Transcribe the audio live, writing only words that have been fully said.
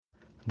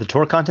The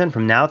Torah content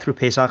from now through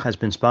Pesach has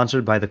been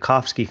sponsored by the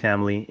Kofsky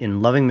family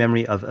in loving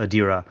memory of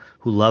Adira,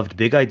 who loved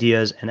big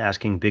ideas and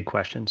asking big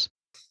questions.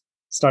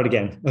 Start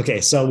again.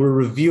 Okay, so we're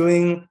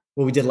reviewing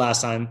what we did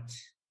last time.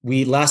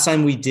 Last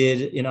time we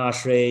did in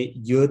Ashrei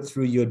Yud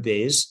through Yud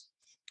Beis,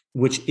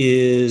 which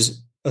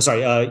is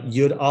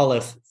Yud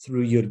Aleph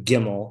through Yud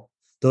Gimel.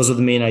 Those are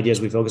the main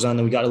ideas we focus on.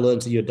 Then we got a little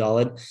into Yud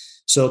Daled.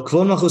 So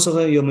Kvod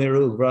Malchusacha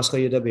Yomeru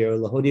Ubrascha Yedaber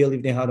Lahodia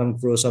Livnei Hadam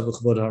Kvosav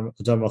V'Kvod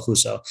Hadam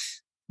Malchusa.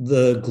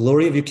 The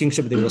glory of your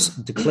kingship they will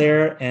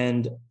declare,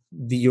 and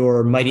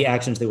your mighty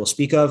actions they will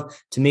speak of,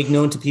 to make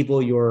known to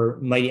people your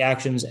mighty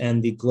actions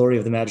and the glory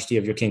of the majesty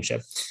of your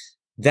kingship.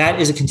 That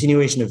is a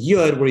continuation of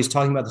Yud, where he's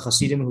talking about the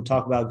Hasidim who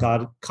talk about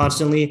God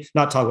constantly,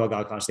 not talk about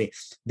God constantly.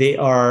 They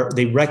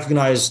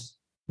recognize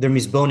their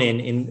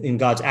mizbonin in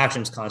God's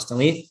actions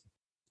constantly.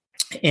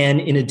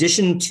 And in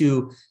addition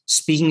to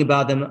speaking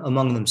about them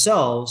among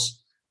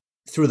themselves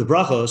through the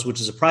brachos, which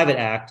is a private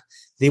act,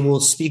 they will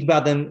speak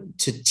about them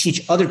to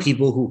teach other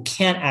people who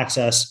can't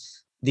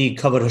access the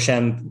Kavod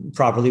Hashem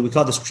properly. We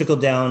call this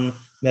trickle-down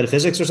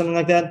metaphysics or something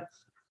like that,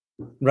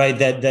 right?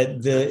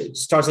 That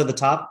starts at the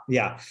top.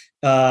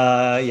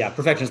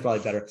 Perfection is probably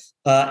better.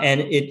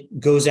 And it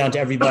goes down to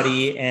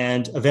everybody,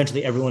 and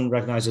eventually everyone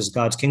recognizes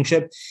God's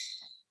kingship.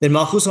 Then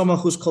Malchus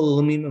HaMalchus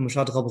Kol Ulumim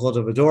U'Mashat Chol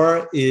B'Chol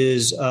V'Dor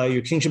is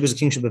your kingship is a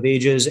kingship of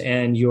ages,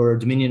 and your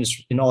dominion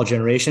is in all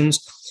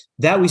generations.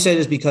 That we said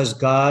is because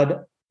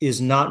God is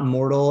not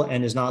mortal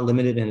and is not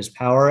limited in his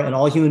power. And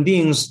all human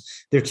beings,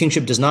 their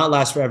kingship does not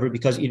last forever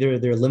because either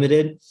they're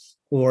limited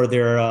or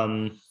they're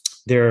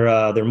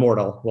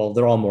mortal. Well,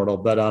 they're all mortal,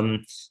 but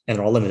and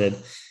they're all limited.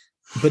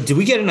 But did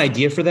we get an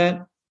idea for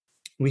that?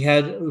 We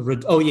had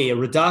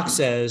Radak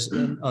says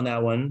on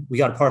that one, we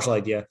got a partial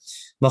idea.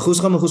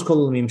 Malchuscha malchus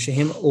kol ulamim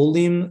shehim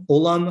olim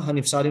olam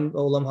hanifsadim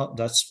olam.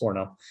 That's 4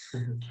 now.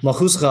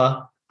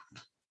 Malchuscha.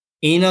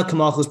 Ena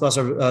kamalchus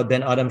basar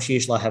ben adam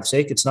sheish la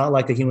hefsek. It's not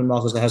like a human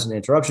malchus that has an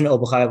interruption.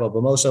 Obachayav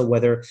obamosa,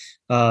 whether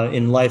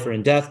in life or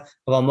in death.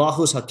 Aval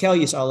malchus hakel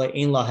yisale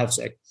ein la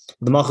hefsek.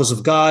 The malchus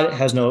of God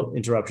has no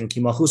interruption.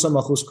 Ki malchusa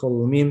malchus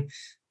kol lumim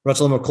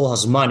ratzalim or kol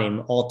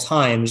hazmanim, all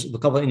times.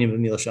 V'kabel inim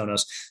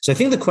v'miloshonos. So I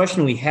think the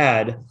question we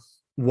had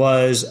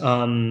was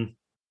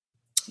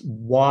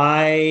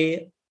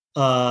why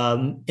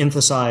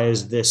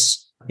emphasize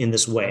this in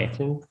this way.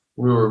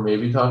 We were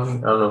maybe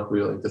talking, I don't know if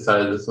we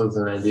decided this was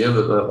an idea,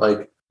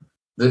 but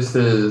this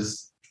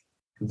is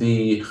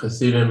the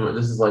Hasidim,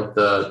 this is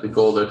the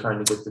goal they're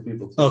trying to get to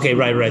people to. Okay,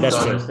 right, that's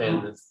true.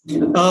 Understand this.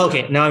 Oh,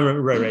 okay, now I'm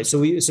right. So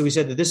we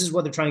said that this is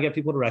what they're trying to get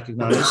people to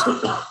recognize.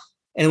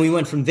 And we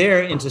went from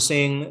there into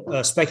saying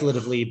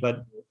speculatively,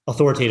 but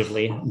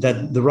authoritatively,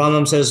 that the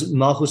Rambam says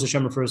Malchus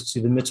Hashem refers to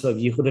the mitzvah of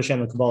Yichud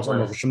Hashem and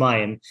Kabbalah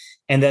Shemayim,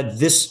 and that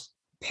this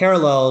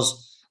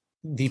parallels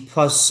the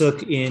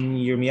pasuk in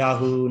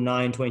Yirmiyahu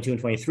 9, 22 and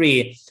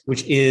 23,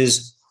 which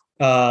is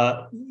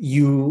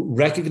you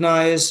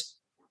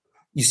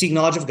seek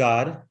knowledge of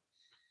God,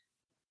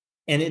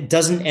 and it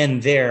doesn't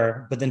end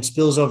there, but then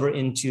spills over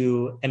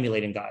into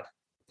emulating God.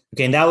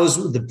 Okay, and that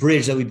was the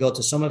bridge that we built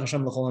to Somat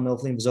Hashem L'chol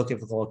HaNoflim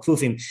V'Zokef L'chol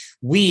HaKfufim.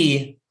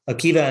 We,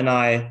 Akiva and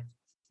I,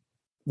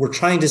 were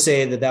trying to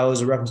say that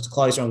was a reference to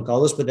Klal Yisrael and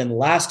Galus, but then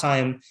last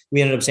time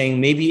we ended up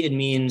saying maybe it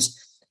means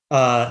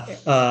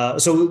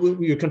so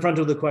we were confronted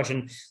with the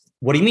question,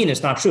 what do you mean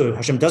it's not true?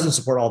 Hashem doesn't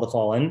support all the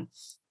fallen,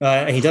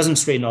 and he doesn't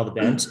straighten all the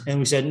bent. And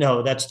we said,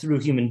 no, that's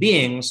through human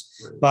beings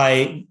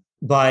by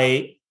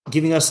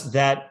giving us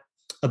that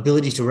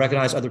ability to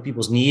recognize other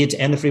people's needs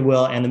and the free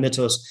will and the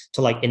mitzvos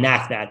to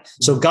enact that.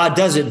 So God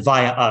does it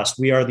via us.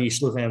 We are the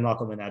shluchei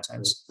makom in that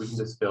sense. We can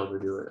just fail to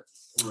do it.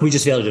 We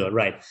just fail to do it,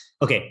 right.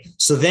 Okay,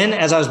 so then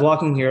as I was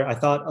walking here, I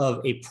thought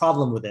of a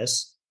problem with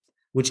this,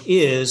 which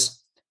is,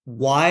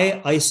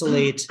 why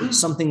isolate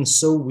something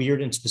so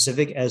weird and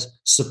specific as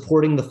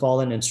supporting the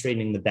fallen and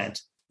straightening the bent?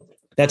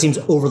 That seems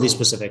overly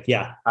specific.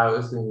 Yeah. I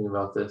was thinking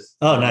about this.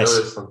 Oh, nice. I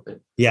noticed something.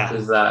 Yeah.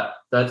 Is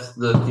that's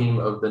the theme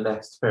of the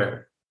next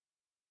parak.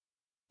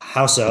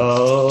 How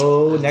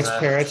so? Next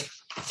parak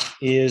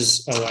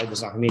is,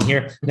 that's not going to be in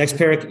here. Next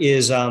parak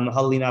is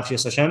Halali Nafshi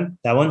Es Hashem.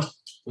 That one?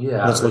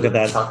 Yeah. Let's look at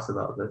that. It talks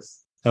about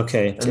this.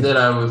 Okay. And then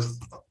I was...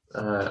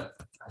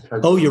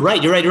 you're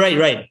right.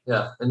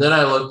 Yeah, and then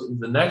I looked at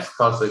the next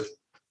pasuk.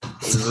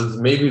 It was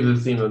maybe the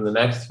theme of the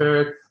next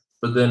parak,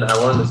 but then I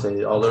wanted to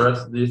say all the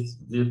rest of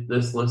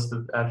this list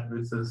of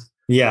attributes is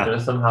going to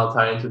somehow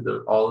tie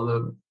into all of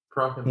the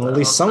prophets. Well, at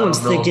least someone's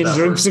thinking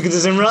during Pesukah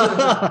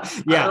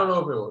Zimra. Yeah. I don't know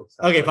if it works.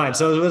 Okay, fine.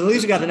 So at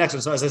least we got the next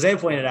one. So as Isaiah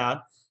pointed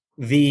out,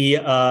 the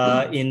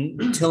in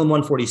Tehillim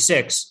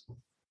 146,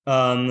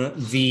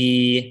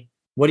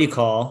 what do you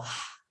call?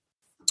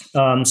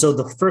 So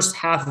the first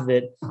half of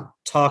it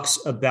talks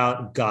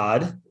about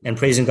God and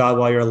praising God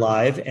while you're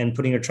alive and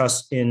putting your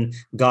trust in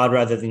God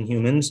rather than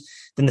humans.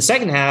 Then the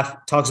second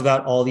half talks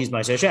about all these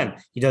Ma'aseh Hashem.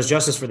 He does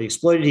justice for the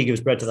exploited. He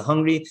gives bread to the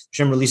hungry.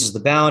 Hashem releases the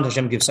bound.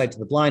 Hashem gives sight to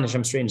the blind.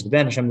 Hashem straightens the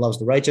bent. Hashem loves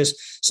the righteous.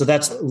 So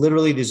that's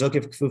literally the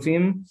Zokef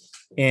Kfufim.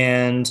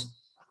 And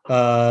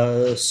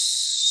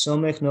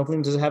Somech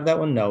Noflim, does it have that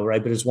one? No,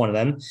 right? But it's one of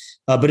them.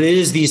 But it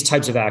is these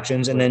types of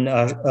actions. And then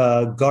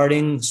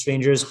guarding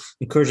strangers,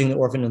 encouraging the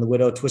orphan and the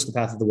widow, twist the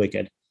path of the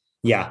wicked.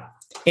 Yeah.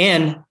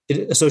 And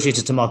it associates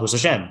it to Malchus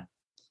Hashem.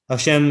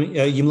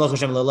 Yimloch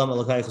Hashem L'olam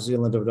Elokai Chazil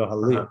L'Dovdo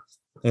Hallelujah.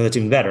 That's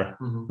even better,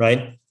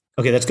 right?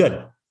 Okay, that's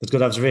good. That's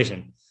good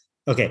observation.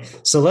 Okay,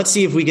 so let's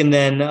see if we can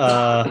then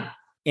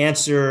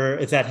answer,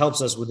 if that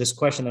helps us with this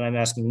question that I'm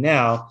asking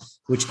now,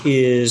 which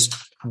is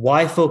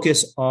why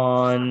focus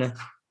on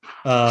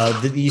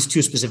these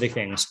two specific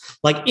things?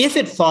 Like if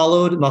it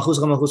followed Malchus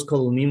Malchus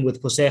Kolumim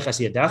with Posech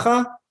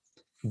Asiyadacha,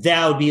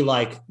 that would be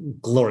like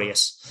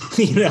glorious,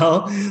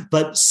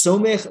 But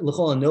Somech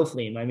L'chol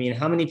Noflim, I mean,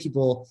 how many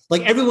people,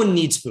 like everyone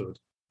needs food,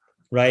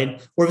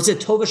 right? Or if it's a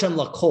Tov Hashem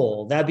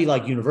L'kol, that'd be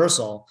like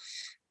universal.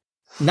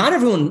 Not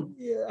everyone,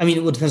 I mean,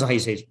 it depends on how you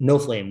say it, no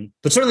flame,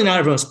 but certainly not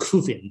everyone's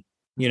kufin,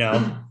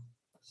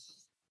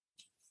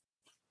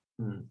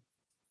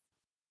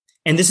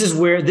 And this is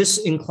where this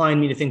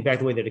inclined me to think back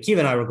the way that Akiva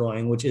and I were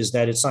going, which is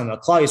that it's talking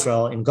about Klal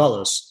Yisrael in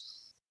Galus.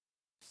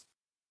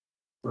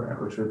 Right,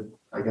 which would,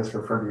 I guess,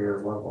 refer to your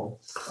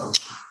level of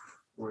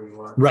where you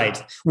are.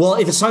 Right. Well,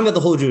 if it's talking about the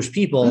whole Jewish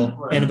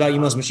people and about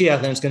Yemos Mashiach,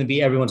 then it's going to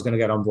be everyone's going to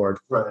get on board.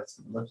 Right.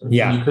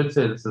 Yeah. You could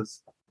say this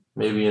is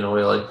maybe in a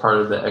way like part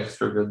of the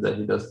extra good that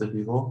he does to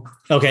people.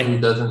 Okay. He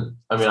doesn't,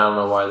 I mean, I don't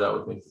know why that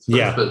would make sense.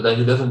 Yeah. But that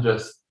he doesn't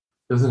just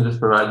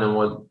provide them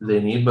what they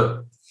need,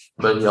 but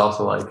he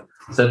also like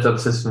sets up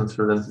systems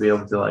for them to be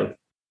able to like,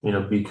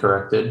 be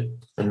corrected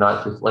and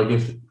not just like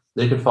if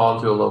they could fall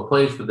into a low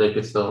place, but they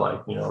could still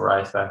like,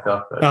 rise back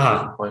up at a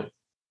certain point.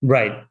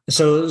 Right.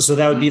 So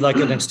that would be like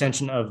an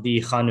extension of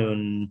the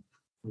Chanun.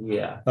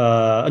 Yeah.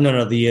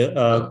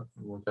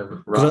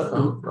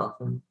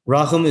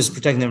 Rachum is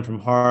protecting them from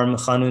harm.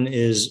 Chanun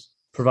is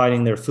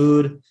providing their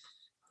food.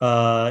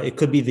 It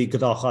could be the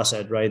Gadol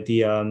Chesed, right?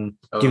 The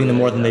giving them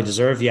more than they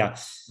deserve. Yeah.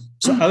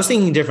 So I was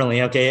thinking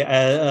differently. Okay.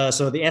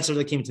 So the answer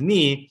that came to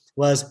me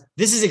was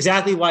this is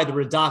exactly why the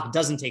Radak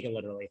doesn't take it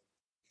literally.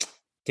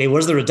 Okay. What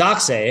does the Radak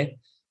say?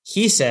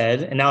 He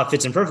said, and now it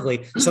fits in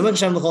perfectly. These are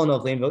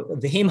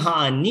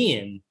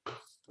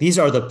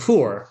the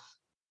poor.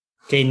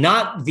 Okay,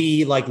 not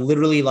the like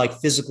literally like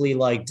physically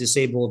like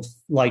disabled,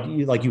 like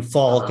you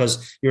fall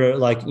because you're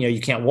like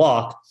you can't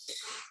walk.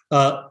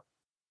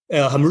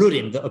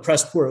 Hamrudim, the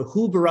oppressed poor,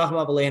 who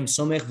baracham aleim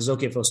somech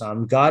v'zokeh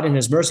fosam. God in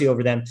His mercy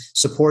over them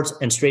supports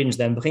and straightens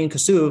them. B'chein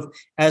kasuv,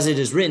 as it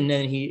is written,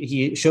 and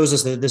he shows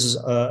us that this is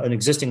an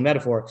existing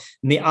metaphor.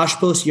 Me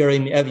ashpos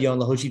yarim evyon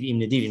lahoshiv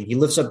im nedivim. He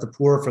lifts up the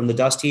poor from the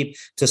dust heap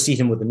to seat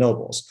him with the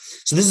nobles.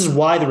 So this is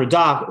why the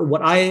Radak.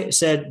 What I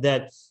said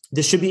that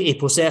this should be a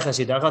posech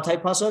hasidacha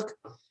type pasuk.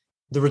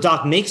 The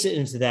Radak makes it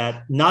into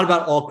that, not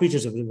about all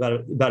creatures,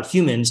 about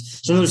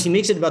humans. So in other words, he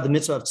makes it about the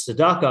mitzvah of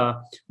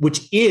tzedakah,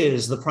 which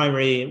is the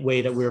primary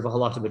way that we're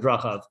v'halakta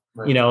b'drachav,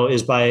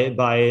 is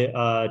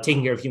by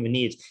taking care of human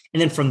needs.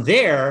 And then from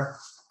there,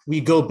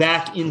 we go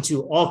back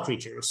into all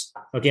creatures.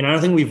 Okay, and I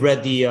don't think we've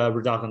read the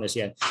Radak on this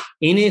yet.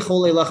 Einei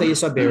chol elecha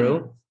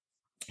yisaberu,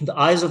 the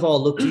eyes of all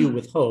look to you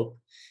with hope.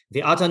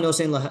 The ata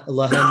nosein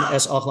lahem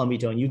es achlam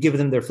biton. You give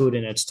them their food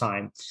in its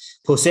time.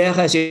 You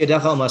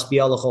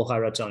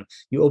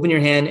open your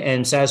hand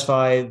and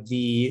satisfy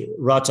the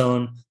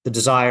raton, the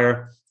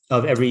desire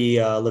of every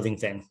living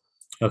thing.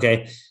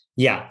 Okay,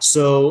 yeah.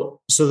 So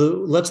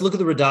let's look at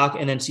the Radak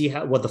and then see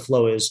what the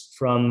flow is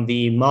from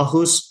the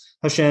Malchus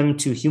Hashem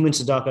to human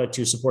tzedakah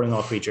to supporting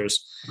all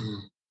creatures.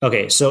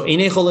 Okay, so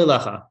Einei chol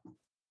elecha.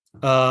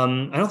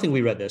 I don't think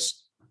we read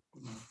this.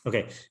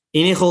 Okay,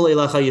 Einei chol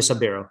elecha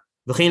yisaberu.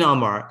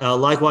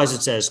 Likewise,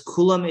 it says,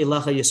 Kulam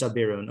elecha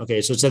yisabirun.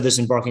 Okay, so it said this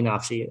in Barki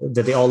Nafshi,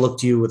 that they all look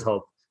to you with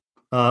hope,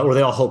 or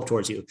they all hope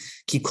towards you.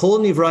 Ki kol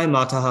nivrai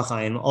mata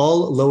hachaim,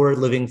 all lower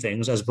living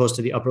things, as opposed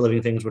to the upper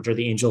living things, which are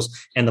the angels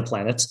and the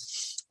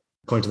planets,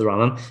 according to the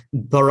Rambam.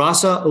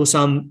 Barasa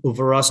osam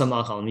uvarasa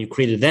machalim. You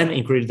created them and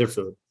you created their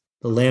food,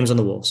 the lambs and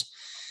the wolves.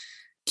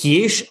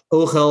 Ki yesh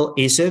ochel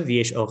esev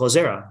v'yesh ochel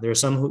zera. There are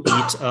some who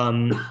eat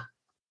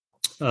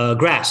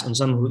grass and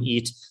some who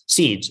eat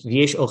seeds.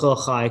 V'yesh ochel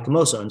chai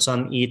kamoso, and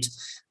some eat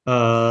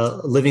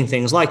living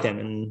things like them,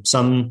 and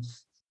some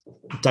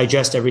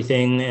digest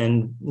everything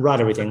and rot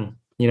everything,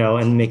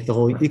 and make the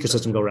whole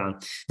ecosystem go round.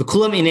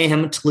 V'kulam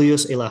inehem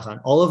tluyos elecha.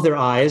 All of their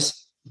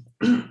eyes,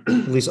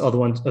 at least all the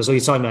ones. So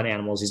he's talking about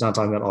animals. He's not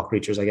talking about all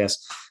creatures, I guess.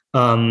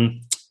 Are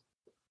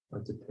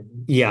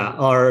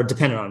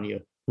dependent on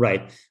you,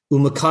 right?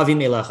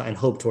 Umakavim elecha, and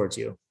hope towards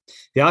you.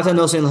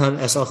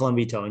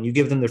 And you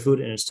give them their food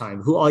in its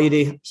time.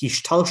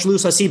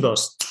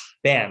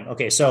 Bam.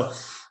 Okay, so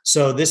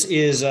this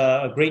is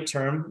a great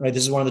term, right?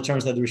 This is one of the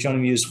terms that the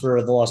Rishonim use for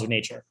the laws of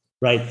nature,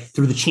 right?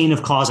 Through the chain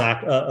of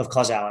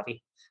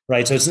causality,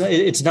 right? So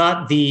it's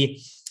not the,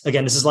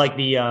 again, this is like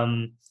the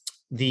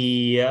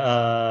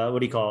what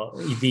do you call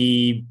it?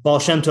 The Baal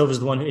Shem Tov is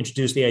the one who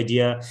introduced the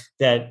idea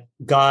that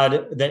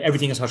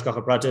everything is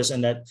hashgacha pratis,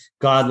 and that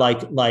God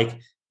like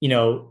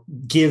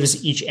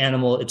gives each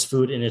animal its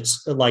food and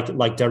it's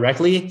like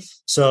directly.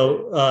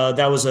 So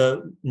that was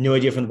a new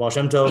idea from the Baal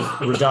Shem Tov.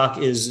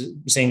 Radak is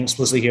saying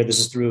explicitly here, this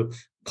is through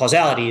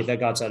causality that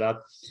God set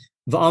up.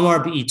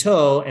 Va'amar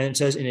bi'ito, and it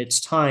says in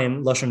its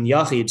time, lashon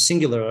yachid,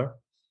 singular,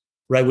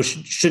 right,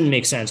 which shouldn't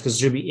make sense because it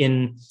should be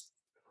in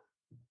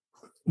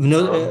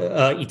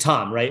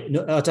itam, right?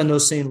 Ata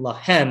nosein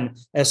lahem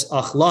es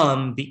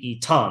achlam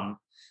bi'itam.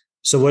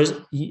 So what does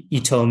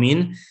ito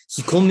mean?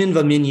 Hikol min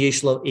v'min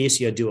yesh lo es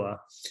yadua.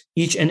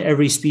 Each and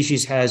every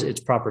species has its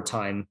proper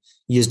time.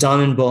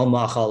 Yizdamin bo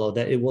ma'achalo,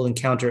 that it will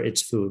encounter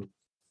its food.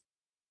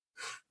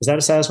 Is that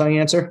a satisfying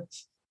answer?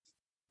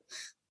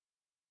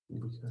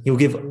 You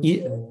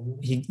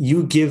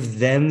give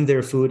them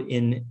their food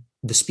in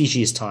the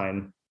species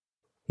time.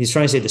 He's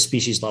trying to say the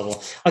species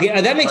level. Okay,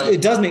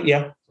 it does make.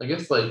 I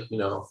guess it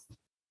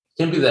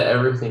can't be that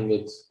everything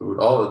gets food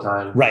all the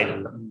time, right?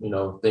 And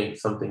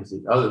some things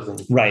eat other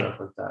things, right? Stuff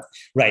like that,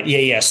 right?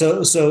 Yeah.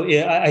 So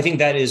I think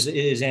that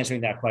is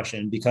answering that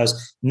question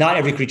because not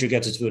every creature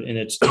gets its food in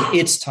its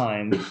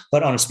time,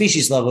 but on a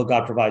species level,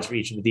 God provides for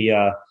each of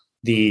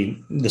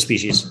the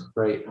species.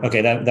 Right.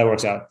 Okay, that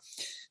works out.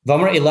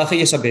 Vamar elacha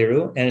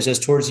yisaberu, and it says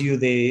towards you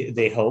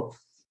they hope.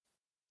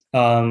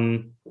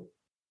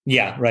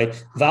 Yeah, right.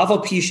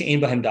 Va'aval pi she'ein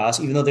bahem das,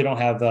 even though they don't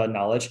have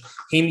knowledge.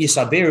 Him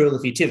yisaberu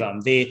lefi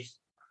tivam, they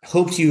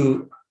hope to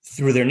you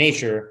through their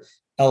nature.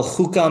 El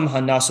chukam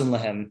hanasun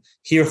lahem.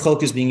 Here,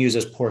 chok is being used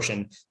as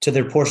portion to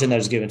their portion that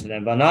is given to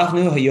them.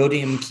 V'anachnu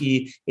hayodim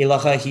ki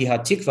elacha hi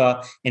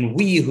hatikva, and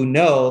we who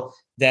know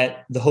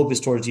that the hope is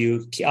towards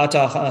you. Ki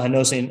ata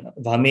hanosin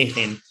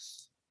v'hamechin.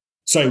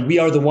 Sorry, we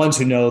are the ones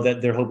who know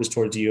that their hope is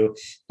towards you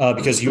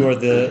because you are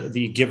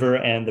the giver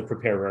and the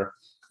preparer,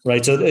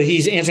 right? So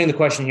he's answering the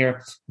question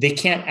here. They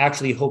can't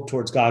actually hope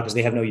towards God because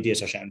they have no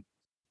Yedias Hashem,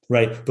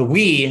 right? But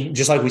we,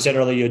 just like we said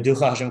earlier,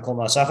 Yoducha Hashem Kol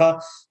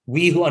Ma'asacha,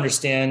 we who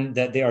understand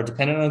that they are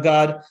dependent on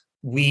God,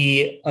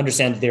 we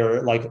understand that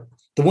they're like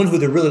the one who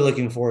they're really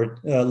looking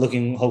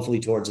hopefully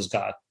towards is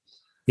God.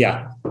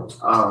 Yeah.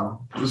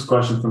 This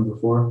question from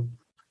before.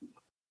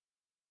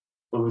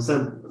 Well, we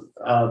said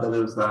that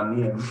it was the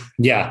Aniyim.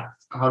 Yeah.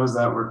 How does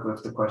that work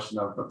with the question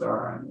of, but there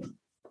are Aniyim?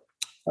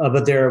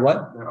 But there are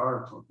what? There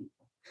are 12 people.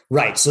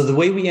 Right. So the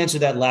way we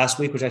answered that last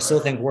week, which I still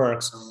think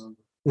works,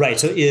 right.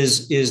 So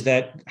is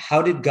that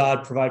how did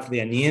God provide for the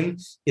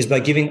Aniyim? Is by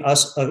giving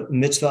us a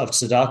mitzvah of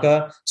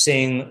tzedakah,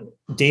 saying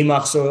Dei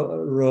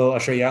machzoro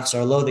asher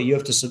yachzar lo, that you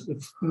have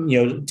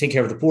to take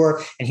care of the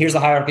poor. And here's the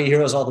hierarchy.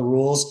 Here's all the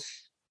rules.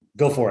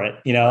 Go for it,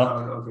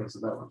 Okay, so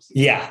that works.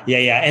 Yeah.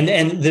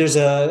 And there's there's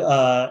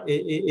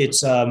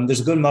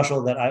a good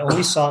mashal that I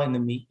only saw in the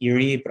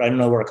Meiri, but I don't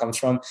know where it comes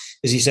from.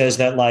 Is he says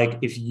that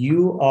if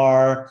you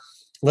are,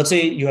 let's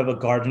say you have a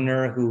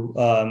gardener who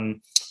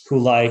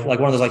like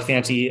one of those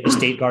fancy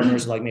estate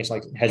gardeners makes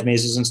hedge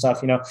mazes and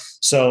stuff,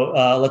 So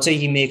let's say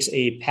he makes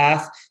a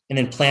path and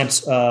then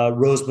plants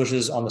rose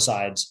bushes on the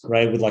sides,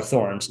 right, with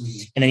thorns,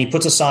 and then he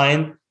puts a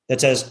sign that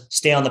says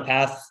 "Stay on the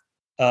path,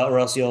 or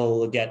else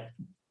you'll get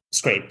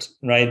scraped,"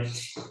 right?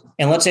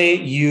 And let's say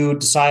you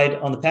decide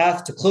on the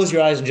path to close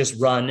your eyes and just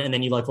run, and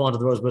then you fall into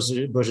the rose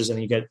bushes and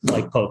you get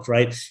poked,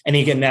 right? And then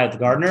you get mad at the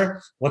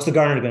gardener. What's the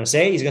gardener going to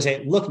say? He's going to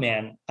say, "Look,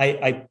 man,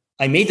 I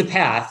made the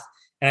path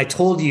and I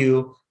told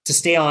you to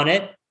stay on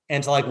it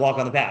and to walk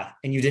on the path,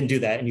 and you didn't do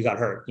that and you got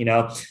hurt."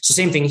 So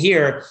same thing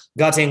here.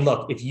 God's saying,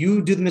 look, if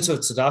you do the mitzvah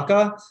of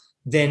tzedakah,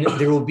 then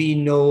there will be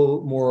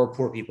no more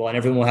poor people and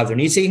everyone will have their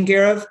needs taken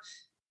care of.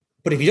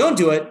 But if you don't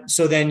do it,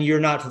 so then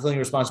you're not fulfilling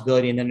your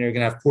responsibility, and then you're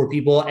going to have poor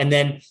people, and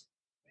then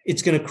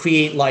it's going to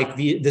create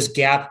this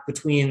gap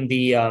between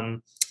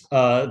the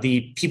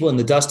people in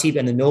the dust heap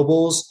and the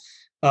nobles,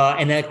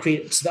 and that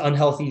creates the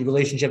unhealthy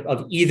relationship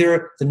of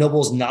either the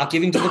nobles not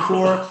giving to the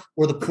poor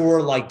or the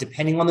poor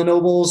depending on the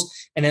nobles,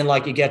 and then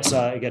it gets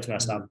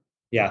messed up.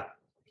 Yeah.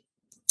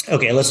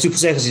 Okay, let's do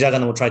Pesach Zidag, and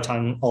then we'll try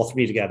tying all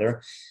three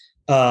together.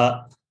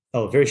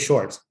 Very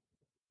short.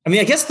 I mean,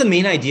 I guess the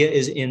main idea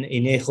is in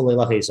Einei Cholei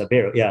Lach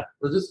Yisaberu. Yeah.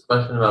 Well, just a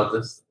question about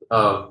this.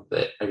 I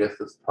guess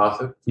this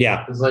process.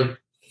 Yeah. It's I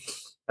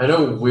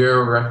know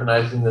we're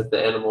recognizing that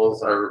the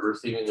animals are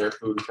receiving their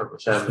food from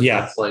Hashem.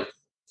 Yeah. It's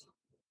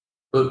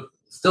but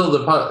still,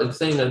 it's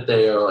saying that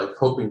they are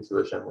hoping to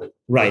Hashem.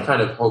 Right. What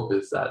kind of hope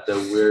is that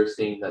we're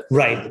seeing that?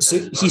 Right. So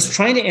he's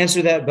trying to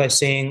answer that by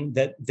saying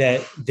that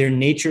their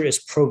nature is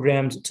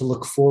programmed to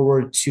look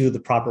forward to the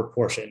proper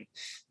portion.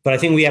 But I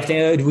think we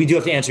do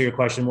have to answer your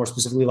question more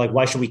specifically,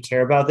 why should we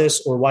care about this,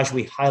 or why should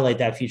we highlight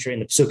that feature in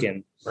the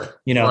Psukim? Right.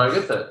 Well, I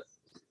get that.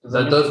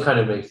 That does kind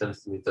of make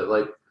sense to me,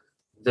 that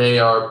they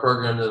are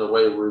programmed in a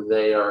way where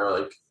they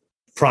are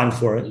primed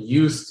for it,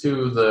 used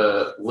to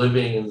the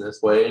living in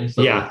this way, and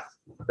so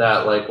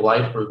that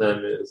life for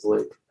them is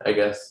I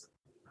guess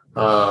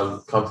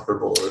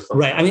comfortable or something.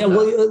 Right. I mean,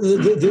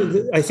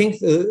 I think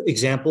the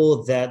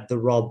example that the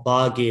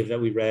Ralbag gave that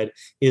we read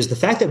is the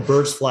fact that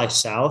birds fly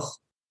south,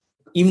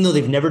 even though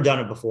they've never done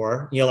it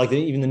before,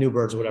 even the new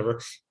birds or whatever.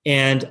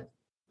 And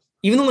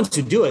even the ones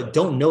who do it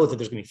don't know that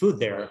there's going to be food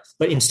there,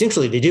 but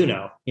instinctually they do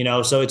know,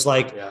 so it's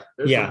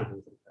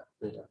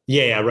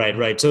Yeah,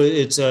 right. So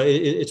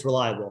it's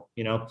reliable,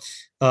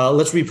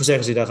 Let's read Posech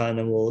Zidacha and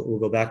then we'll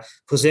go back.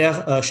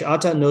 Posech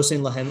she'ata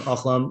nosein lahem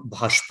achlam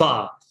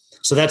b'hashpa.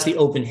 So that's the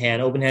open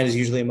hand. Open hand is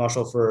usually a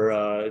mashal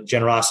for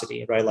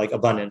generosity, right? Like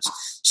abundance.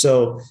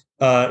 So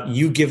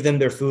you give them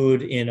their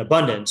food in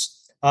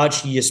abundance, ad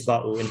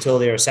yisba'u, until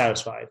they are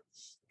satisfied.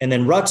 And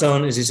then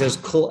ratzon, as he says,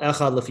 kol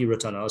echad lefi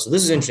ratano. So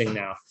this is interesting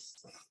now.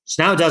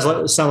 So now it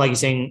does sound like he's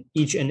saying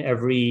each and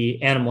every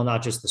animal,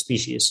 not just the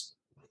species,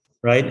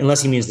 right?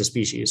 Unless he means the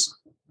species.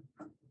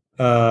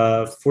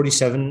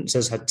 47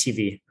 says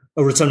hativi.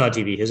 Oh, ratzon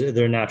hativi, is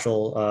their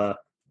natural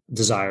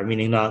desire,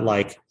 meaning not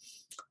like,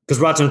 because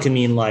ratzon can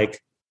mean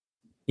like,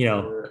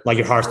 like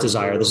your heart's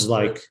desire. This is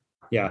like,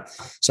 yeah.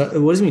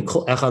 So what does it mean?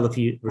 Kol echad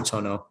lefi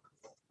ratano.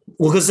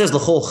 Well, because it says the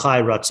whole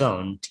chai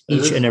ratzon,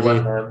 each and every.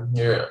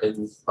 Here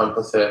on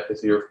Posech,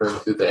 is he referring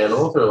to the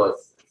animals or like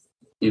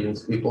even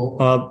to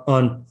people?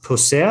 On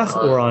Posech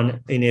or on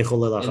Einei Chol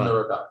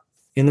Leilachai?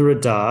 In the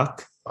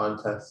Radak. On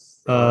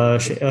Tess.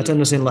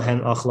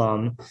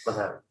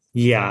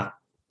 Yeah.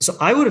 So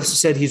I would have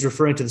said he's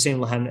referring to the same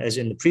lahem as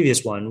in the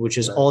previous one, which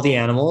is all the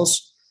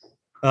animals.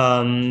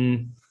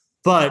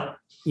 But,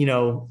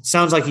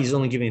 sounds like he's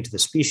only giving it to the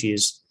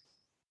species.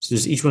 So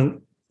there's each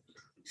one.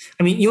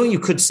 I mean, you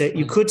could say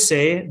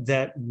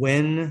that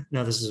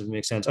now this doesn't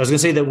make sense. I was going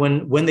to say that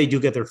when they do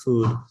get their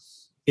food,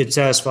 it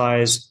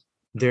satisfies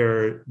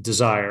their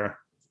desire,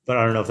 but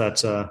I don't know if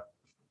that's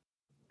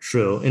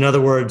true. In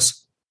other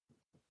words,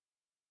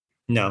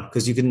 no,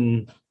 because you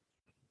can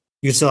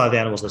still have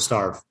animals that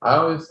starve. I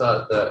always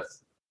thought that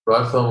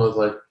ratzon was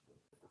like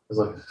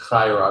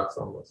chai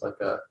ratzon, was like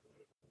a.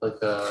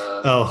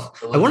 Oh,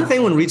 I wonder if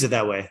anyone reads it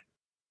that way,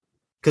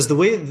 because the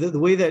way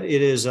that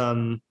it is.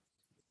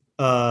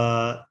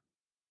 I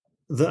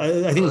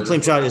think the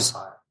claim shot is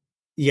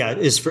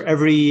for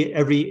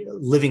every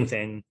living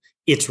thing,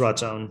 it's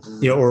ratzon,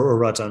 or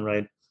ratzon,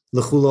 right?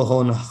 L'chula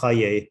hon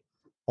chaye,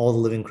 all the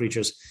living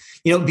creatures.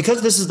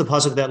 Because this is the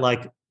pasuk that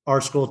like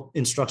our scroll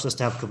instructs us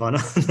to have kavana.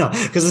 No,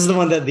 because this is the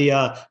one that the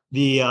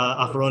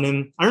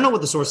Achronim. I don't know what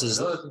the source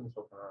is.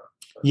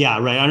 Yeah,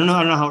 right. I don't know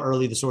how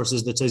early the source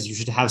is that says you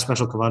should have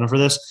special kavana for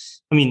this.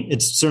 I mean,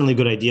 it's certainly a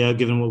good idea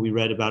given what we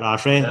read about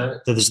Ashrei,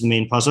 that this is the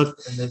main pasuk.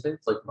 And they say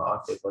it's like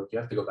ma'akev, like you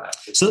have to go back.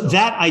 So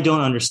that I don't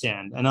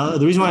understand. And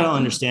the reason why I don't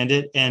understand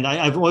it, and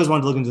I've always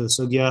wanted to look into the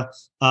sugya,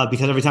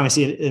 because every time I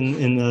see it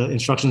in the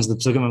instructions of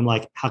the psukim, I'm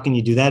like, how can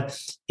you do that?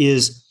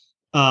 Is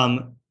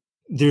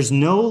there's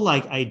no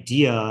like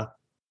idea.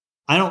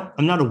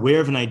 I'm not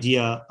aware of an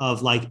idea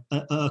of like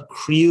a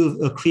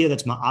kriya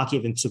that's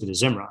ma'akev in Pesukah de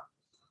Zimra.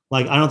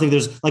 Like, I don't think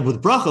there's, like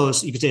with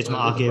brachos, you could say it's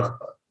ma'akev.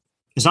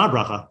 It's not a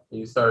bracha.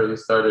 You started.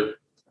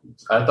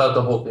 I thought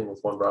the whole thing was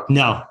one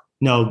bracha.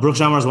 No. Bruk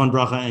Shamar is one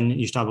bracha and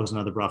Yishtabach is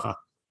another bracha.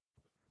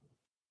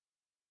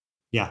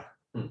 Yeah.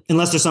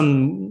 Unless there's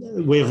some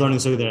way of learning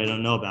something that I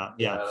don't know about.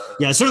 Yeah.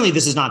 Certainly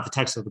this is not the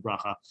text of the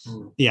bracha.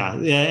 Yeah.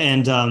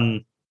 And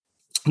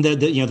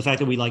the fact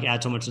that we like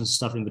add so much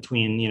stuff in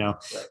between,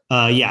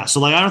 right. So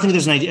like I don't think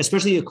there's an idea,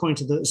 especially according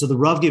to the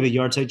Rav gave a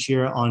yahrzeit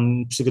here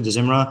on Pesukah de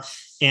Zimra,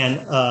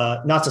 and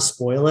not to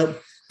spoil it.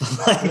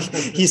 Like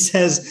he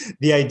says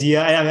the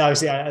idea, I mean,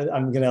 obviously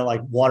I'm going to like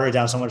water it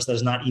down so much that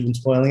it's not even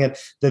spoiling it,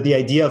 that the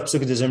idea of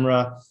Pesukah de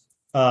Zimra,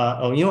 I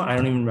don't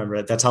even remember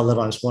it. That's how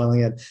little I'm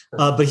spoiling it.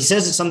 But he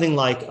says it's something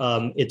like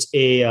it's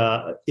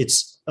a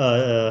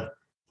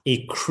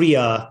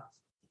kriya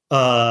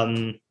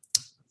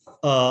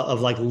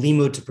of like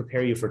limud to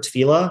prepare you for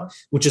tefillah,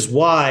 which is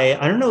why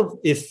I don't know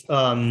if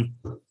I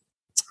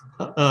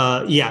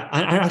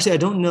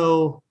don't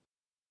know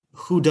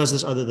who does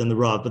this other than the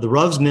Rav, but the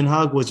Rav's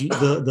minhag was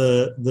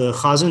the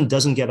chazan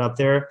doesn't get up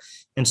there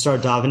and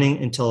start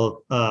davening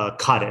until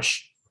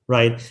Kaddish,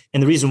 right?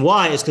 And the reason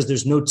why is because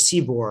there's no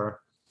tzibor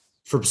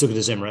for Pesukah de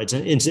Zimra. It's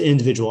an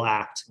individual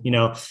act,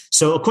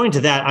 So according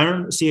to that, I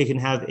don't see I can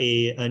have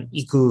an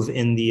ikuv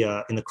in the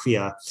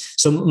kriya.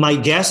 So my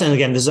guess, and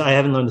again, I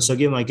haven't learned the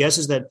sugya. My guess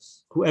is that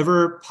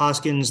whoever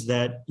paskins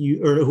that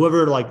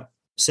whoever like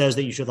says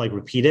that you should like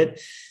repeat it,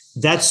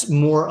 that's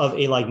more of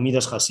a like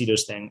midas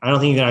chasidus thing. I don't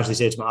think you can actually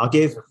say it's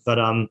ma'akev, but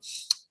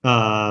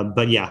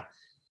yeah.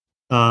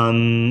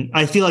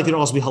 I feel like there'd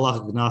also be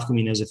halakhic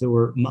nafkamin as if there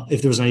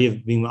was an idea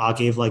of being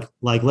ma'akev, like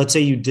let's say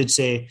you did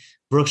say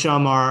Bruk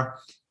Shamar.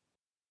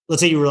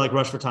 Let's say you were like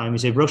rushed for time. You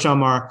say Bruk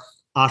Shamar,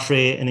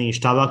 Ashrei, and then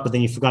Yishtabach, but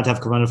then you forgot to have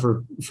kavanah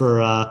for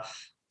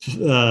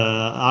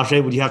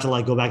Ashrei. Would you have to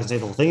like go back and say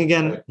the whole thing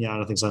again? Yeah, I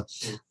don't think so.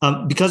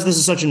 Because this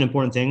is such an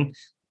important thing.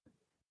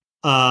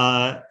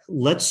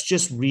 Let's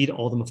just read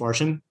all the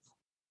Mefarshim.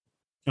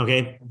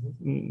 Okay,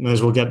 might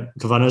as well get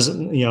kavanas.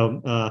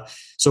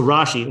 So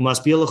Rashi,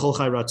 umasbio lechol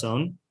chai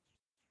ratzon,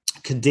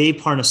 kadei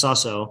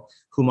parnasaso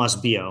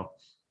humasbio.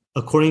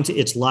 According to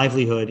its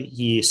livelihood,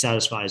 he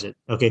satisfies it.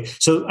 Okay,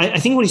 so I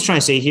think what he's trying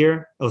to say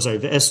here.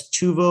 V'es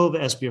tuvo,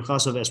 v'es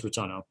birchaso, v'es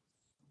ratzono.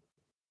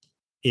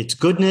 It's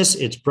goodness,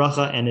 it's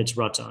bracha, and it's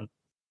ratzon.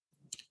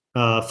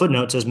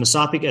 footnote says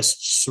Masapik es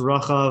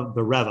suracha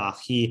berevach.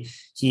 He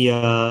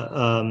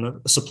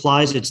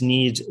supplies its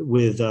needs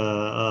with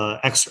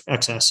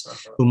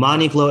excess.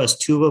 Umanik lo es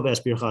tuvo es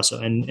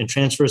birchaso, and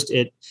transfers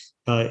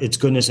its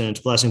goodness and its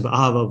blessing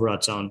ba'ava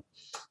v'ratzon,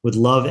 with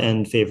love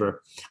and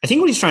favor. I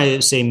think what he's trying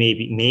to say,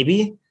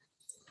 maybe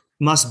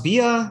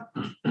masbia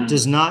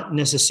does not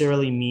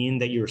necessarily mean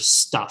that you're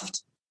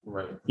stuffed.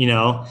 Right.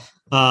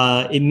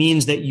 It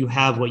means that you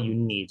have what you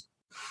need.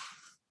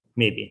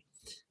 Maybe.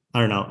 I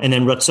don't know. And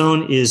then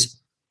ratzon is,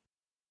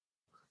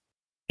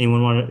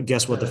 anyone want to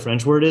guess what the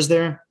French word is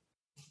there?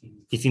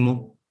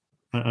 Ifimo?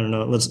 I don't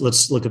know.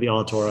 Let's look at the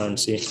Ala Torah and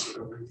see.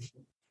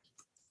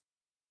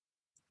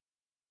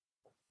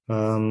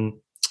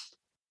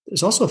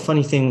 There's also a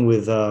funny thing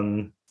with,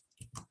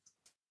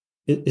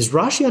 is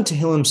Rashi on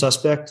Tehillim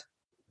suspect?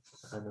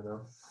 I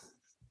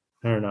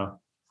don't know.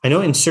 I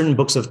know in certain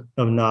books of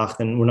Nach,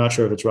 and we're not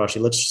sure if it's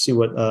Rashi. Let's see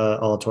what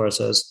Ala Torah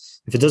says.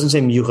 If it doesn't say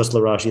Miyuchas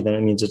LaRashi, then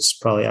it means it's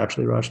probably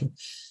actually Rashi.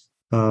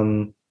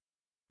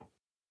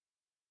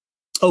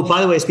 Oh,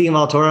 by the way, speaking of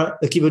Ala Torah,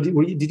 Akiva,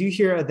 did you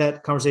hear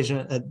that conversation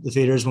at the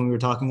Feders when we were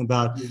talking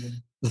about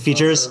the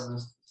features?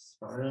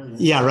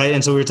 Yeah, right.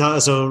 And so we were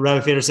talking. So Rabbi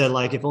Feder said,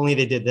 like, if only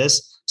they did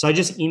this. So I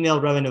just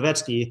emailed Rabbi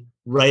Novetsky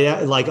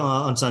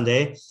on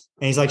Sunday, and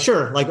he's like,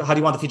 sure. Like, how do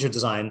you want the feature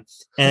design?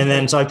 And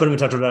then so I put him in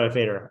touch with Rabbi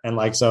Feder,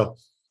 and so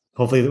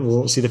hopefully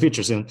we'll see the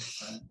feature soon.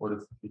 What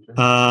is the feature?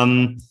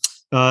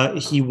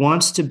 He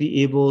wants to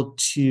be able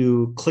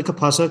to click a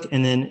pasuk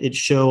and then it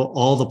show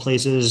all the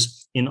places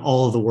in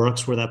all of the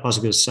works where that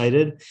pasuk is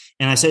cited.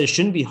 And I said it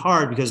shouldn't be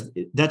hard because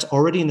that's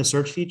already in the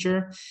search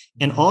feature.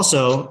 And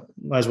also,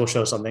 might as well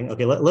show something.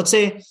 Okay, let's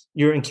say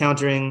you're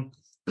encountering.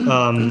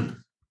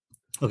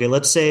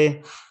 Let's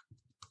say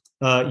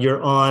you're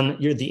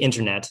the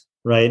internet,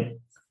 right?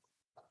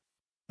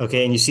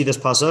 Okay, and you see this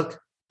pasuk.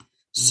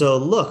 So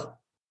look.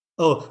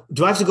 Oh,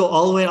 do I have to go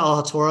all the way to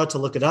Ala Torah to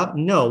look it up?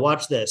 No.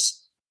 Watch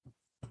this.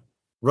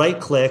 Right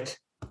click,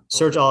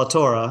 search Ala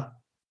Torah,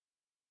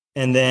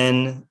 and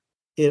then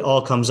it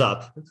all comes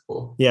up. That's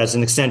cool. Yeah, it's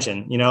an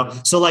extension,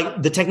 So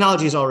like the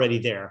technology is already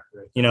there,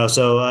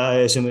 So I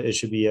assume it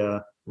should be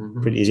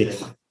pretty easy.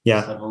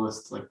 Yeah. Have a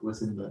list, like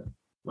listen to the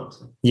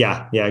website.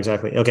 Yeah,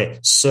 exactly. Okay,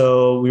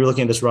 so we were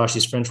looking at this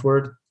Rashi's French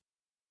word.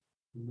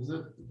 Is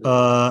it?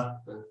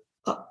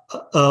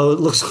 It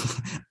looks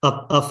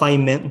a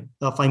payment.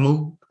 I don't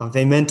know how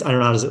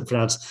to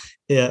pronounce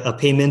a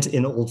payment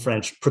in Old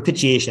French.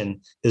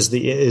 Propitiation is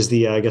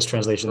the I guess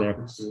translation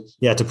there.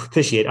 Yeah, to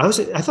propitiate. I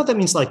thought that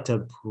means like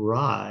to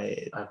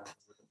bribe.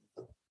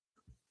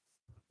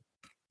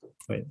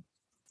 Wait.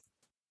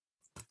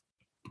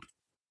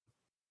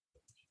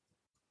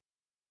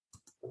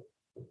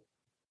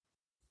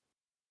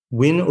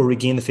 Win or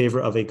regain the favor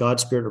of a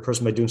God, spirit, or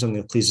person by doing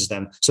something that pleases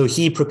them. So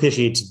he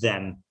propitiates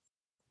them.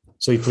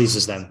 So he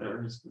pleases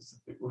them.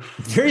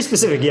 Very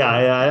specific.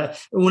 Yeah.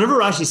 Whenever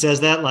Rashi says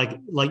that, like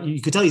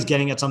you could tell he's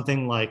getting at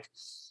something like,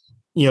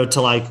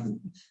 to like,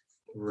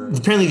 right.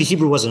 Apparently the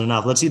Hebrew wasn't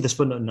enough. Let's see this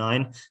footnote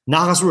 9.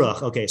 Nachas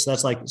ruach. Okay. So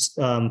that's like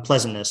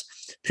pleasantness.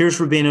 Pirush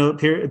Rabbeinu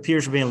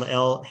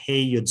Le'el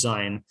Hey Yud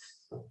Zayin.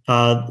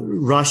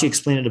 Rashi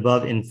explained it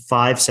above in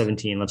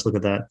 5:17. Let's look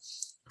at that.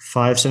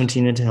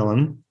 5:17 in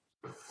Tehillim.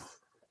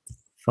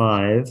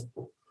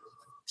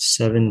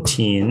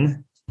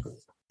 5:17.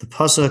 The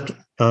pasuk.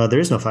 There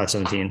is no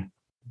 5:17.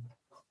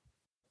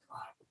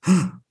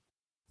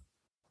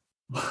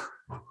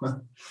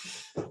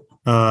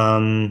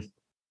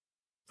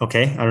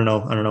 Okay, I don't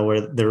know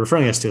where they're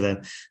referring us to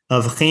then.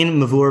 V'chein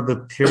mavur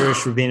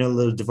b'pirish Rabbeinu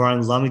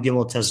l'devarim lamed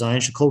gimel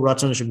tezayin shekol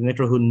ratzon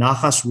sheb'mikrahu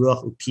nachas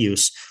ruach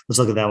upius. Let's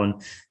look at that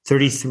one.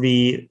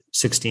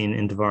 33:16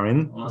 in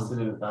Devarim. Unless they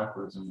did it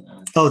backwards.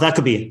 Oh, that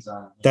could be.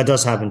 That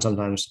does happen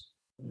sometimes.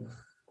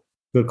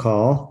 Good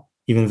call.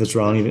 Even if it's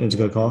wrong, even if it's a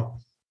good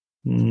call.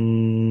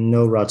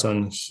 No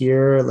ratzon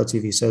here. Let's see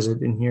if he says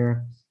it in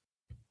here.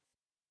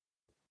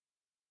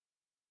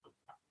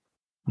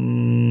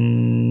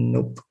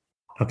 Nope.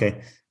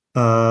 Okay.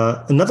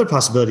 Another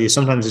possibility is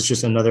sometimes it's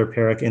just another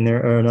parak in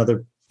there or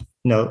another.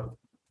 No.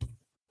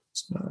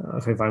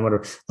 Okay, fine,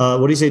 whatever.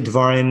 What do you say,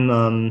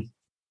 Devarim?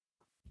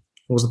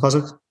 What was the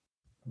pasuk?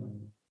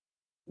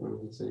 What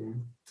was it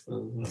saying?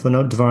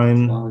 Footnote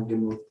Devarim.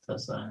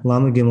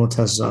 Lama Gimel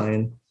Tes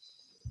Zayin.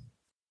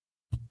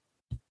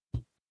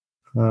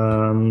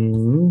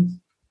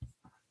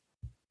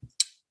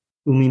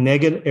 Umi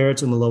Neged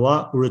Eretz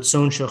Umaloa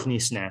Uritzon Shochni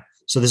Sna.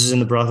 So this is in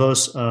the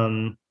brachos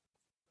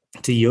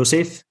to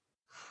Yosef.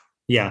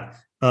 Yeah.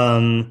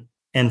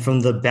 And from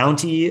the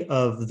bounty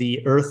of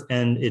the earth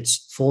and its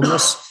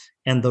fullness,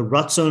 and the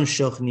ratzon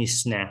shochni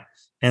sna,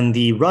 and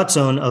the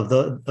ratzon of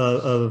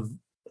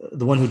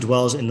the one who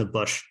dwells in the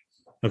bush.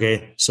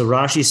 Okay, so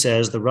Rashi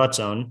says the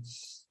ratzon,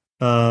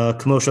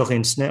 kamo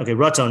shochni sna. Okay,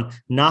 ratzon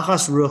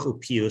nachas ruach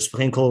upius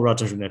v'chein kol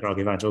ratzon shemikra.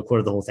 Okay, fine. So a quarter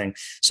of the whole thing.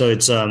 So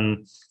it's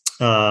nachas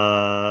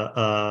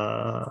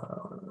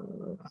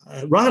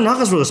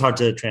ruach is hard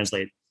to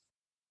translate,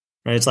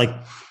 right? It's like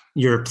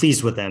you're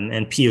pleased with them,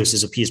 and pius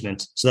is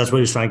appeasement. So that's what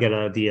he was trying to get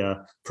at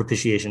the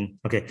propitiation.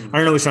 Okay, I don't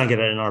know what he's trying to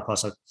get at in our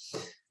pasuk.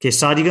 Okay,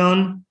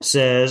 Sadigon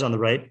says on the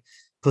right,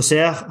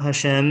 Poseach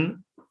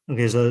Hashem.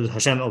 Okay, so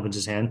Hashem opens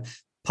his hand.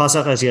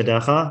 Pasach as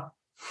yadecha.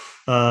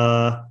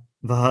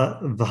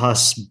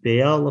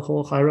 V'hasbeya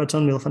l'chol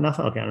chayraton milfanecha.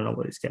 Okay, I don't know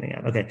what he's getting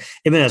at. Okay,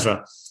 Ibn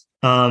Ezra.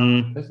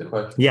 That's the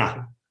question.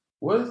 Yeah.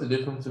 What is the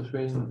difference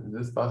between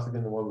this pasuk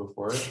and the one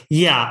before it?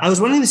 Yeah, I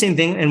was wondering the same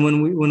thing. And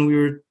when we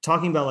were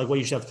talking about like what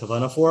you should have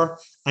kavana for,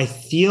 I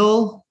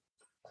feel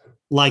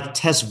like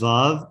Tes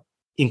Vav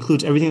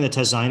includes everything that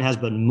Tes Zayin has,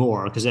 but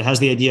more, because it has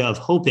the idea of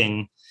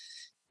hoping.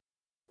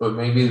 But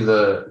maybe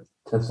the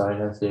Tes Zayin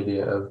has the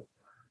idea of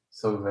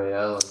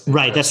Soveya.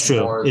 Right, that's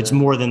true. It's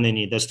more than they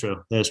need. That's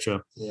true.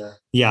 Yeah.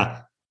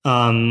 Yeah.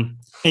 And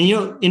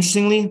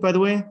interestingly, by the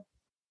way,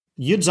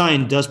 Yud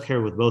Zayin does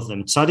pair with both of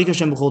them. Tzadik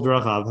Hashem b'chol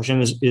d'rachav.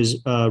 Hashem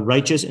is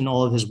righteous in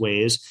all of his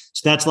ways.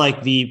 So that's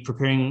like the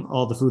preparing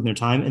all the food in their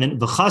time. And then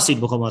v'chasid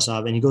b'chol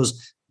masav, and he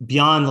goes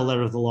beyond the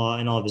letter of the law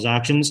in all of his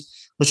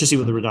actions. Let's just see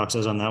what the Radak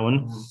says on that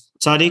one.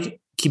 Tzadik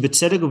ki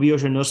b'tzedek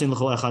u'b'yosher nosin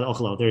l'chol echad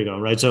ochlo. There you go.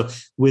 Right. So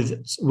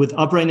with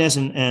uprightness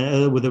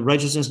and with the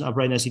righteousness and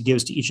uprightness, he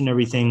gives to each and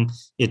everything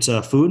its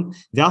food.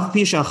 V'af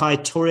pi shachai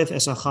toref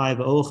es achai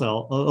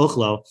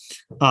v'ochlo.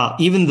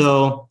 Even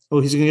though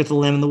he's going to get the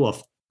lamb and the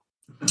wolf.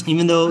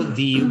 Even though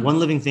the one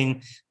living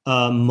thing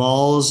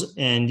mauls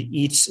and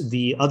eats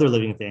the other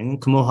living thing,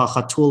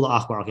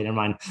 okay, never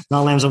mind,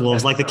 not lambs and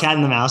wolves, like the cat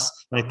and the mouse,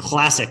 like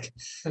classic,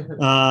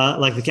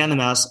 like the cat and the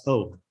mouse.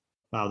 Oh,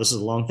 wow, this is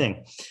a long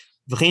thing.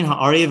 And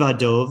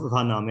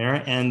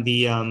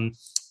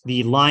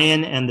the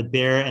lion and the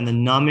bear and the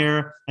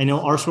namir. I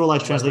know our scroll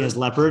likes translating as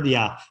leopard.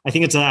 Yeah, I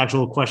think it's an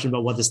actual question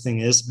about what this thing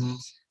is.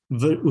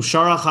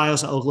 Ushara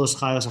chayos oglos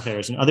chayos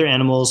acheres, and other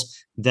animals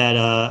that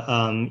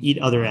eat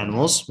other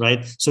animals,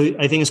 right? So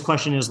I think his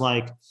question is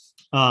like,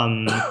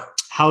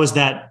 how is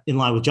that in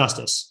line with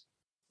justice,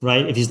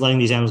 right? If he's letting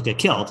these animals get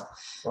killed,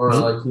 or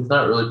like he's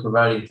not really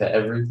providing to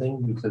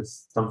everything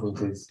because something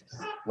is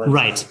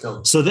right.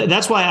 So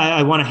that's why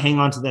I want to hang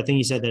on to that thing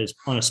he said that is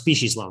on a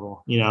species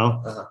level,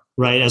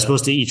 right, as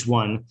opposed to each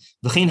one.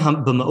 Same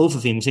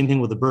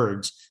thing with the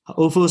birds.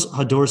 Ofos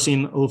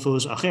hadorsim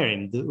ofos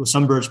acherim.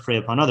 Some birds prey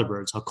upon other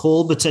birds.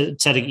 Hakol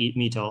b'tzedek eat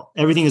mito.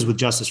 Everything is with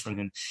justice from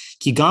him.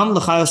 Kigam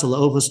l'chayos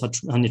l'ofos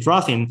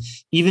hanitrafim.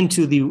 Even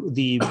to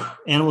the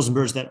animals and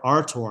birds that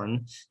are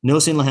torn.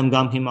 Nosin lahem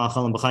gam pim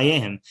achalim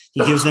b'chayehem.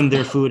 He gives them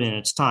their food in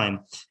its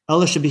time.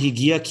 Ela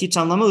shebihigia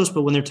kitzam lamus.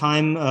 But when their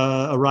time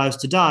arrives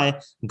to die,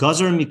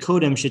 gazer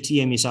mikodem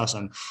shetiyeh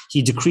misasam.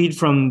 He decreed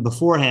from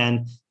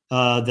beforehand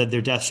that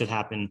their death should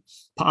happen.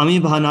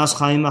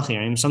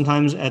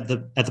 Sometimes at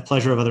the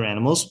pleasure of other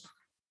animals.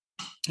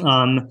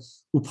 And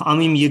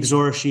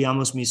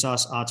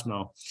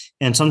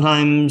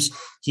sometimes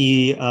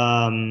he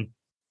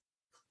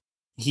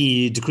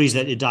decrees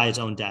that it die its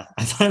own death.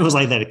 I thought it was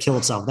like that, it kill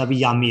itself. That'd be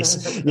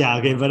yamis. Yeah,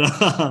 okay, but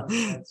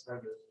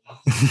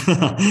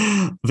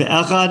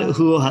ve'echad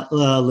hu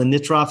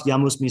lenitraf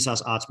yamus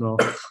misas atmo.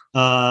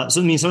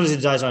 So it means sometimes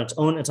it dies on its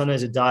own, and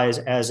sometimes it dies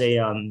as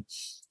a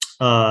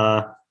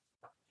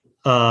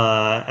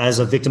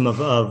victim of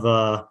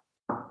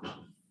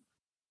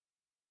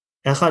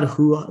echad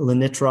hu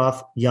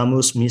lenitraf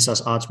yamus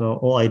misas atmo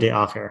o aide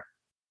acher.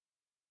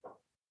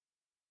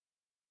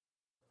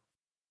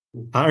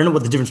 I don't know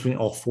what the difference between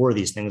all four of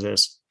these things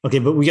is. Okay,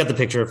 but we got the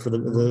picture for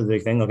the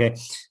big thing. Okay,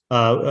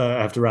 I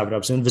have to wrap it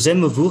up soon. This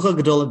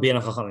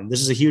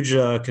is a huge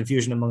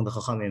confusion among the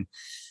chachamim.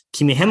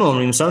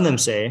 Some of them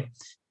say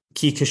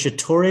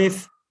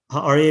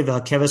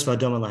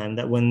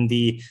that when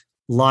the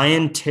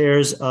lion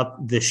tears up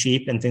the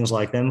sheep and things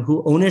like them,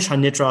 who onish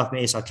hanitraf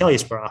me'es hakel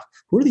yisparach.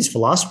 Who are these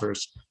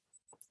philosophers?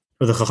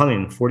 Or the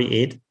chachamim?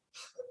 48.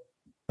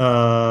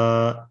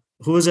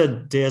 Who is a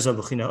Deaz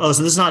Bechina? Oh,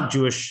 so this is not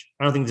Jewish.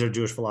 I don't think these are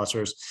Jewish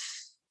philosophers.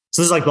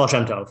 So this is like Baal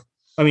Shem Tov.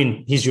 I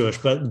mean, he's Jewish,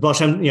 but Baal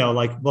Shem,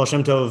 like Baal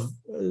Shem Tov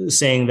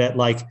saying that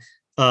like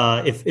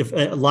if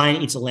a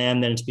lion eats a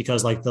lamb, then it's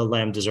because like the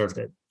lamb deserved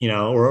it,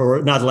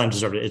 or not the lamb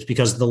deserved it. It's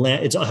because the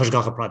lamb, it's a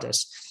hashgacha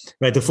pratis,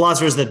 right? The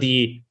philosophers that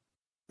the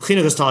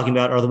Chinuch is talking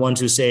about are the ones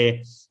who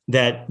say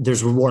that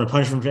there's reward and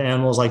punishment for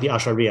animals, like the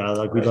Ashariya,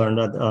 like we learned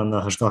on the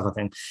hashgacha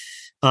thing.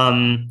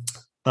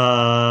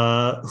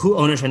 Who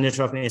onish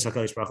hanitraf me'es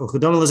hakel yisparach.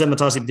 Uchudam lezeh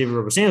matasi b'divrei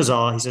Rabbi Hussein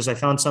Zal. He says, I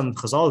found some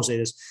Chazal who say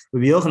this.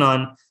 Rabbi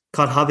Yochanan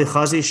kad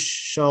havichazi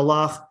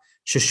shalach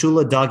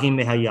sheshula dagim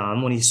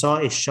mehayam. When he saw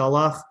a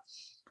shalach,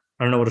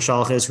 I don't know what a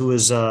shalach is, who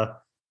was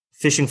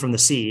fishing from the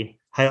sea.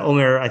 Hay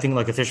omer, I think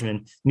like a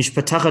fisherman.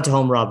 Mishpatecha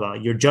tehom rabba.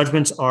 Your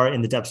judgments are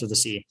in the depths of the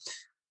sea.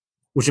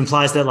 Which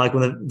implies that, like,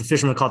 when the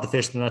fisherman caught the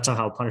fish, then that's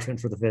somehow a punishment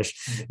for the fish.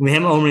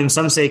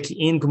 Some say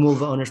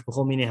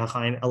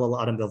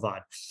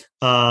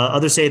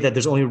others say that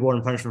there's only reward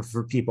and punishment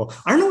for people.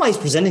 I don't know why he's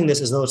presenting this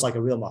as though it's like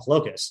a real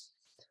machlokas.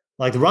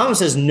 Like the Rambam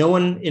says, no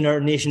one in our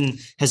nation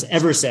has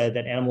ever said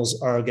that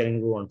animals are getting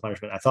reward and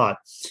punishment. I thought.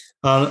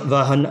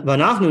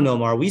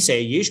 We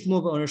say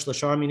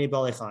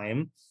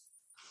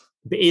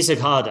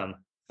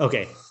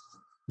okay.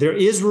 There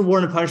is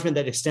reward and punishment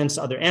that extends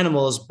to other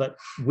animals, but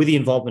with the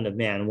involvement of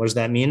man. What does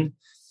that mean?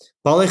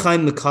 As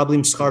bnei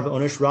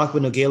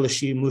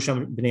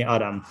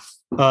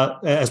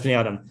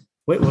Adam.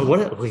 Wait,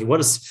 what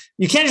is?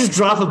 You can't just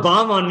drop a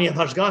bomb on me,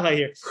 Hashgacha,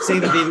 here,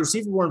 saying that they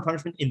receive reward and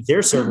punishment in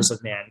their service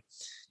of man.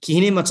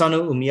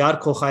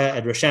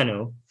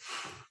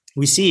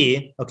 We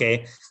see,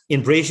 okay,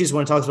 in Bereshis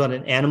when it talks about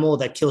an animal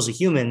that kills a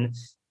human,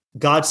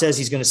 God says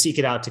He's going to seek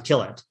it out to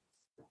kill it.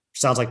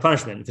 Sounds like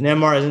punishment. The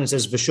Nemar, as it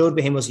says, "V'shod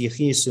behemos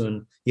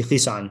yichisan."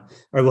 All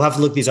right, we'll have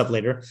to look these up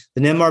later.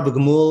 The Nemar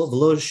begemul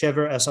v'lo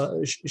shever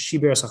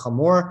shiber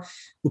esachamor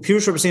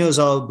upirush rabbeinu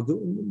zal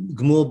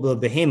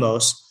gemul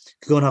behemos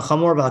kagon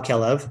hachamor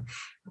v'hakelev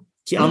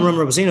ki amram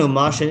rabbeinu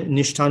mash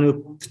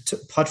nishtanu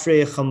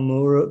patre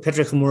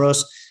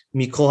chamuros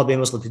mikol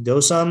habemos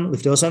lifdosam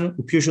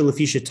upirush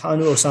lefi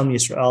shetanu osam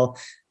Yisrael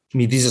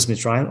mibizas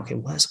mitzrayim. Okay,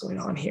 what is going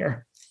on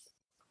here?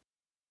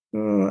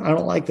 I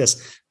don't like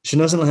this.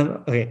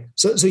 Okay,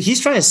 so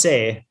he's trying to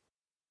say,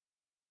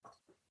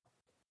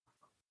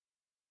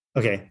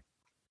 okay,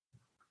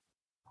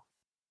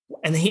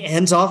 and then he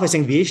ends off by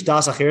saying, "V'ish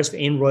das acheres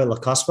ve'ein roy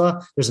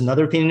lakasva." There's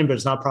another opinion, but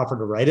it's not proper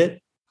to write it.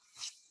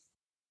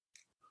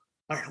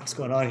 I don't know what's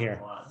going on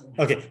here.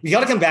 Okay, we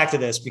got to come back to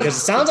this because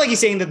it sounds like he's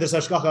saying that there's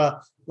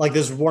hashgacha, like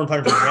this reward and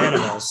punishment for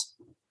animals.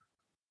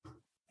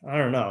 I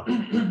don't know,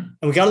 and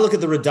we got to look at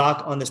the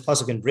radak on this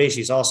pasuk in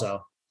Bereshis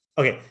also.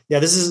 Okay, yeah,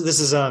 this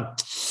is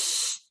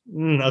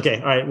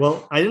okay, all right.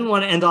 Well, I didn't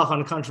want to end off on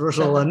a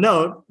controversial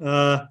note.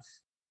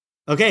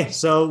 Okay,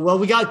 so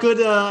we got good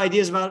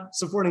ideas about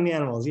supporting the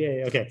animals.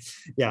 Yeah, okay,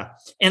 yeah.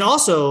 And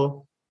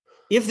also,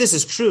 if this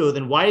is true,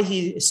 then why did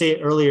he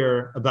say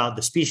earlier about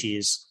the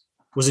species?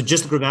 Was it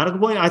just a grammatical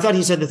point? I thought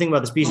he said the thing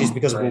about the species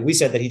because we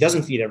said that he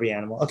doesn't feed every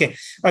animal. Okay, all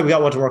right, we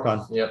got what to work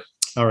on. Yep.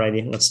 All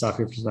righty, let's stop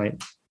here for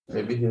tonight.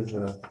 Maybe his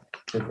answer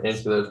that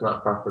it's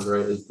not proper to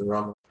write is the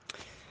wrong.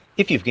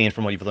 If you've gained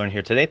from what you've learned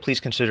here today, please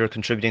consider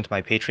contributing to my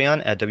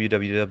Patreon at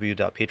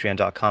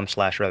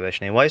www.patreon.com/Rabbi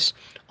Shnei Weiss.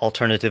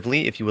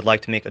 Alternatively, if you would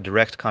like to make a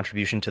direct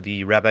contribution to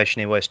the Rabbi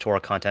Shnei Weiss Torah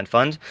Content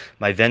Fund,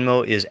 my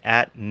Venmo is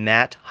at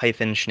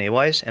Matt-Shnei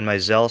Weiss, and my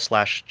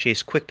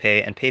Zelle/Chase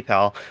QuickPay and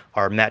PayPal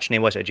are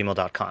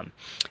mattschneiweiss@gmail.com.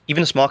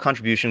 Even a small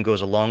contribution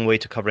goes a long way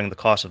to covering the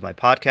cost of my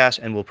podcast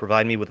and will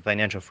provide me with the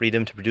financial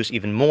freedom to produce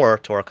even more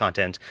Torah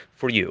content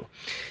for you.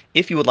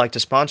 If you would like to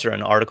sponsor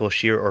an article,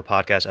 shiur, or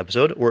podcast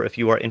episode, or if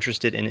you are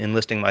interested in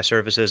enlisting my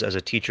services as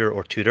a teacher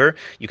or tutor,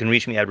 you can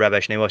reach me at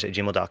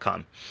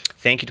rabbischneiweiss@gmail.com.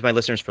 Thank you to my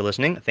listeners for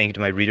listening, thank you to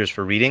my readers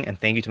for reading, and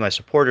thank you to my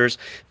supporters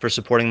for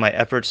supporting my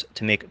efforts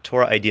to make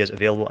Torah ideas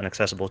available and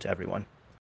accessible to everyone.